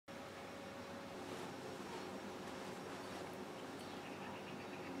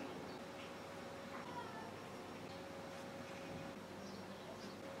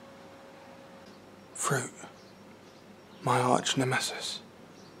Fruit. My arch nemesis.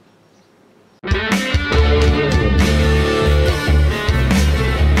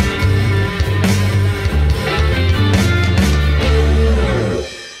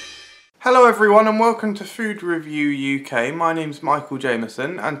 Hello everyone and welcome to Food Review UK. My name's Michael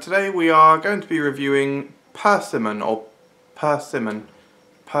Jameson and today we are going to be reviewing Persimmon or Persimmon.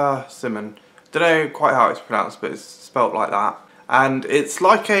 Don't know quite how it's pronounced, but it's spelt like that. And it's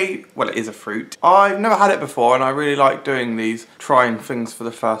like well, it is a fruit. I've never had it before and I really like doing these trying things for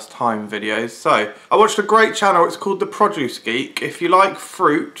the first time videos. So I watched a great channel, it's called The Produce Geek. If you like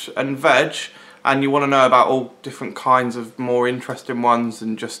fruit and veg and you want to know about all different kinds of more interesting ones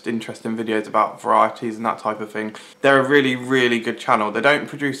and just interesting videos about varieties and that type of thing, they're a really, really good channel. They don't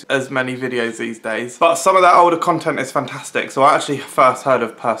produce as many videos these days, but some of that older content is fantastic. So I actually first heard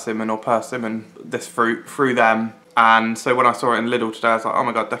of persimmon, this fruit, through them. And so when I saw it in Lidl today, I was like, oh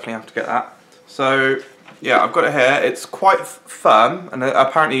my god, definitely have to get that. So yeah, I've got it here. It's quite firm, and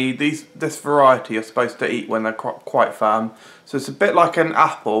apparently this variety you're supposed to eat when they're quite firm. So it's a bit like an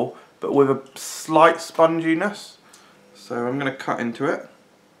apple, but with a slight sponginess. So I'm going to cut into it.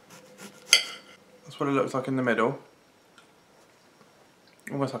 That's what it looks like in the middle.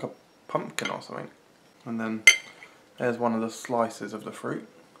 Almost like a pumpkin or something. And then there's one of the slices of the fruit.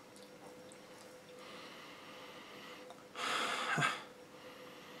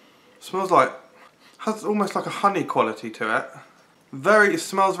 Smells like, has almost like a honey quality to it. It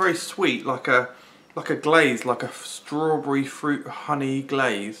smells very sweet, like a glaze, like a strawberry fruit honey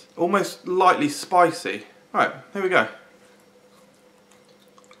glaze. Almost lightly spicy. Right, here we go.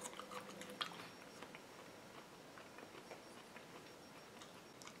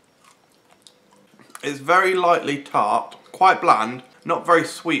 It's very lightly tart, quite bland, not very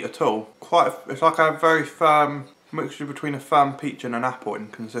sweet at all. It's like a very firm mixture between a firm peach and an apple in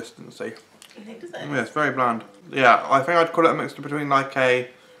consistency. You think so? Yeah, it's very bland. Yeah, I think I'd call it a mixture between like a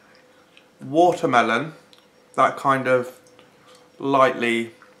watermelon, that kind of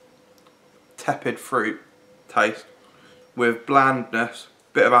lightly tepid fruit taste, with blandness,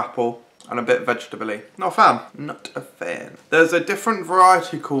 bit of apple, and a bit vegetable-y. Not a fan. Not a fan. There's a different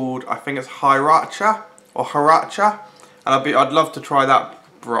variety called, I think it's Hiracha, or Hiracha, and I'd love to try that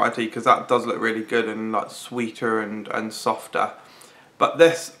variety because that does look really good and like sweeter and softer. But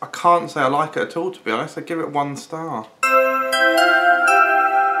this, I can't say I like it at all, to be honest. I give it 1 star. So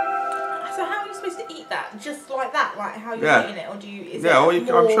how are you supposed to eat that? Just like that? Like how you're eating it? Or do you...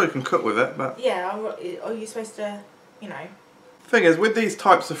 I'm sure you can cook with it, but... Yeah, or are you supposed to, you know... Thing is, with these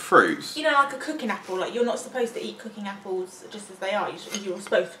types of fruits... You know, like a cooking apple, like you're not supposed to eat cooking apples just as they are. You're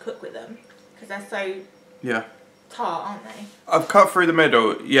supposed to cook with them. Because they're so... Yeah. Tart, aren't they? I've cut through the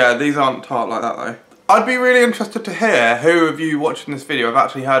middle. Yeah, these aren't tart like that though. I'd be really interested to hear who of you watching this video have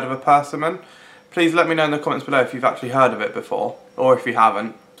actually heard of a persimmon. Please let me know in the comments below if you've actually heard of it before, or if you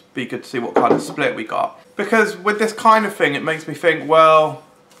haven't. It'd be good to see what kind of split we got. Because with this kind of thing, it makes me think, well,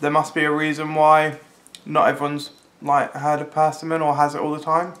 there must be a reason why not everyone's like heard of persimmon or has it all the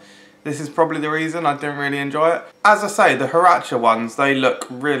time. This is probably the reason I didn't really enjoy it. As I say, the Hiracha ones, they look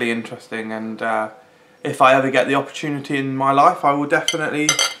really interesting, and if I ever get the opportunity in my life, I will definitely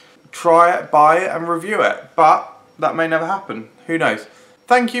try it, buy it and review it. But that may never happen. Who knows?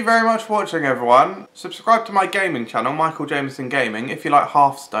 Thank you very much for watching, everyone. Subscribe to my gaming channel, Michael Jameson Gaming. If you like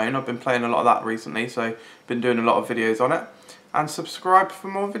Hearthstone, I've been playing a lot of that recently, so been doing a lot of videos on it. And subscribe for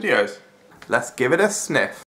more videos. Let's give it a sniff.